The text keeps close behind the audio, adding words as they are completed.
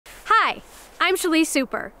Hi, I'm Shalee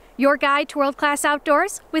Super, your guide to world-class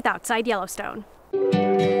outdoors with Outside Yellowstone.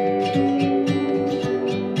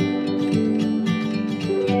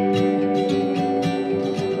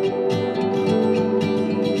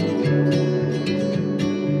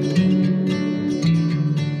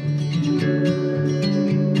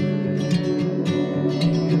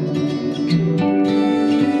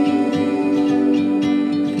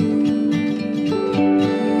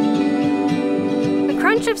 The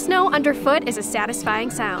crunch of snow underfoot is a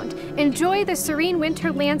satisfying sound. Enjoy the serene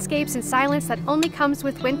winter landscapes and silence that only comes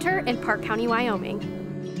with winter in Park County, Wyoming.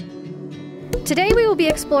 Today we will be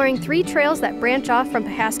exploring 3 trails that branch off from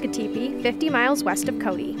Pahaska Tepee, 50 miles west of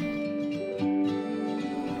Cody.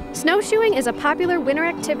 Snowshoeing is a popular winter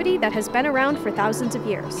activity that has been around for thousands of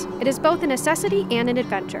years. It is both a necessity and an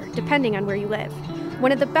adventure, depending on where you live.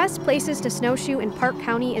 One of the best places to snowshoe in Park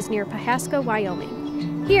County is near Pahaska, Wyoming.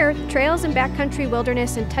 Here, trails and backcountry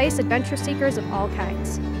wilderness entice adventure seekers of all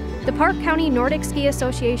kinds. The Park County Nordic Ski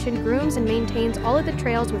Association grooms and maintains all of the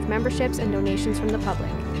trails with memberships and donations from the public.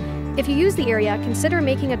 If you use the area, consider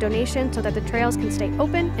making a donation so that the trails can stay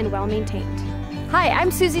open and well maintained. Hi,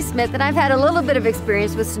 I'm Susie Smith, and I've had a little bit of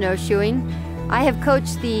experience with snowshoeing. I have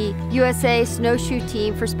coached the USA Snowshoeing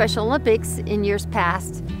Team for Special Olympics in years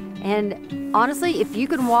past. And honestly, if you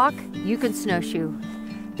can walk, you can snowshoe.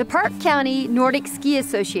 The Park County Nordic Ski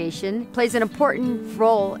Association plays an important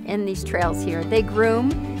role in these trails here. They groom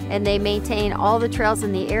and they maintain all the trails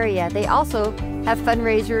in the area. They also have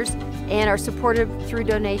fundraisers and are supported through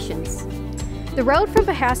donations. The road from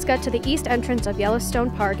Pahaska to the east entrance of Yellowstone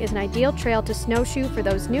Park is an ideal trail to snowshoe for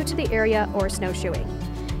those new to the area or snowshoeing.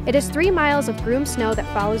 It is 3 miles of groomed snow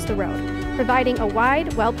that follows the road, providing a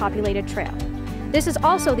wide, well-populated trail. This is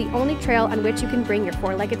also the only trail on which you can bring your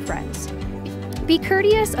 4-legged friends. Be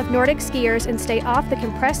courteous of Nordic skiers and stay off the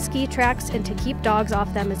compressed ski tracks and to keep dogs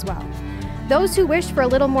off them as well. Those who wish for a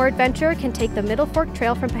little more adventure can take the Middle Fork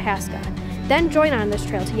Trail from Pahaska, then join on this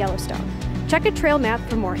trail to Yellowstone. Check a trail map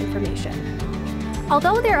for more information.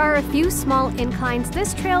 Although there are a few small inclines,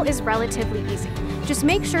 this trail is relatively easy. Just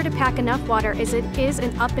make sure to pack enough water as it is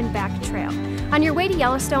an up and back trail. On your way to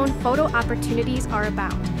Yellowstone, photo opportunities are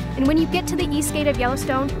abound. And when you get to the east gate of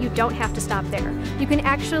Yellowstone, you don't have to stop there. You can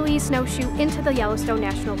actually snowshoe into the Yellowstone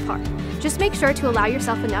National Park. Just make sure to allow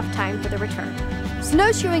yourself enough time for the return.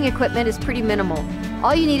 Snowshoeing equipment is pretty minimal.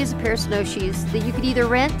 All you need is a pair of snowshoes that you could either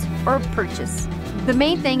rent or purchase. The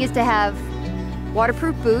main thing is to have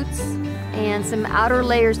waterproof boots and some outer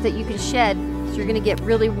layers that you can shed so you're going to get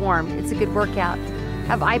really warm. It's a good workout.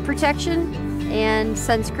 Have eye protection and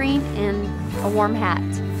sunscreen and a warm hat,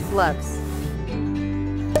 gloves.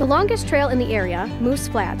 The longest trail in the area, Moose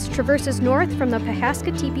Flats, traverses north from the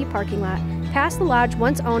Pahaska Tepee parking lot, past the lodge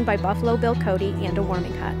once owned by Buffalo Bill Cody and a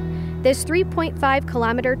warming hut. This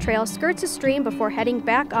 3.5-kilometer trail skirts a stream before heading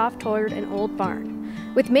back off toward an old barn.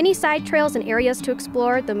 With many side trails and areas to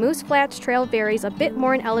explore, the Moose Flats Trail varies a bit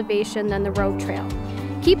more in elevation than the road trail.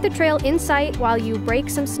 Keep the trail in sight while you break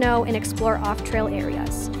some snow and explore off-trail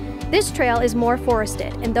areas. This trail is more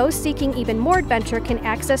forested, and those seeking even more adventure can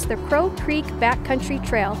access the Crow Creek Backcountry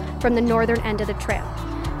Trail from the northern end of the trail.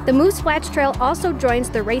 The Moose Flats Trail also joins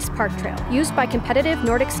the Race Park Trail, used by competitive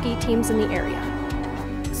Nordic ski teams in the area.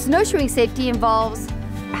 Snowshoeing safety involves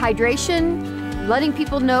hydration, letting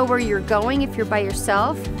people know where you're going if you're by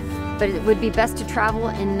yourself, but it would be best to travel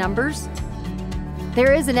in numbers.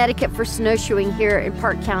 There is an etiquette for snowshoeing here in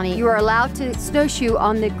Park County. You are allowed to snowshoe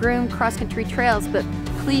on the groomed cross-country trails, but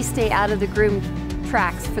please stay out of the groomed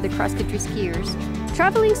tracks for the cross-country skiers.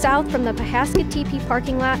 Traveling south from the Pahaska Tepee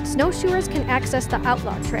parking lot, snowshoers can access the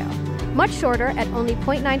Outlaw Trail. Much shorter, at only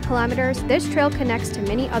 0.9 kilometers, this trail connects to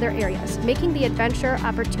many other areas, making the adventure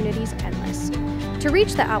opportunities endless. To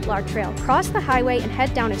reach the Outlaw Trail, cross the highway and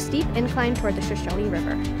head down a steep incline toward the Shalee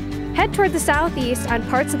River. Head toward the southeast on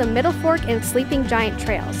parts of the Middle Fork and Sleeping Giant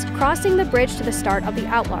trails, crossing the bridge to the start of the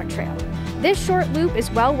Outlaw Trail. This short loop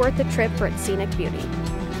is well worth the trip for its scenic beauty.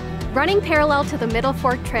 Running parallel to the Middle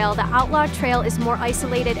Fork Trail, the Outlaw Trail is more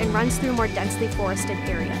isolated and runs through more densely forested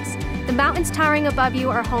areas. The mountains towering above you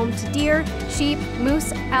are home to deer, sheep,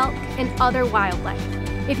 moose, elk, and other wildlife.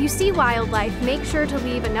 If you see wildlife, make sure to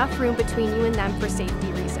leave enough room between you and them for safety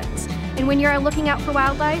reasons. And when you're looking out for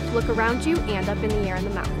wildlife, look around you and up in the air in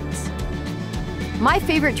the mountains. My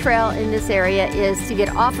favorite trail in this area is to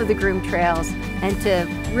get off of the groomed trails and to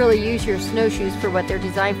really use your snowshoes for what they're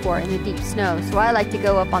designed for in the deep snow. So I like to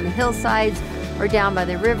go up on the hillsides or down by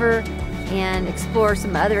the river and explore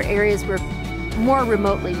some other areas where more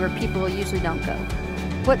remotely where people usually don't go.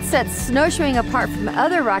 What sets snowshoeing apart from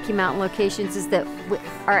other Rocky Mountain locations is that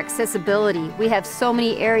our accessibility. We have so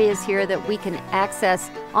many areas here that we can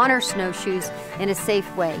access on our snowshoes in a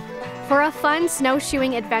safe way. For a fun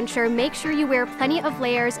snowshoeing adventure, make sure you wear plenty of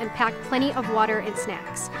layers and pack plenty of water and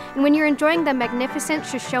snacks. And when you're enjoying the magnificent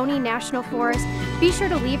Shoshone National Forest, be sure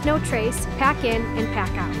to leave no trace, pack in, and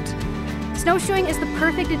pack out. Snowshoeing is the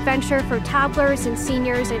perfect adventure for toddlers and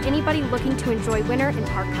seniors and anybody looking to enjoy winter in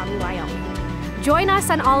Park County, Wyoming. Join us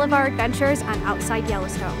on all of our adventures on Outside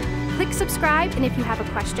Yellowstone. Click subscribe, and if you have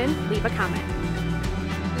a question, leave a comment.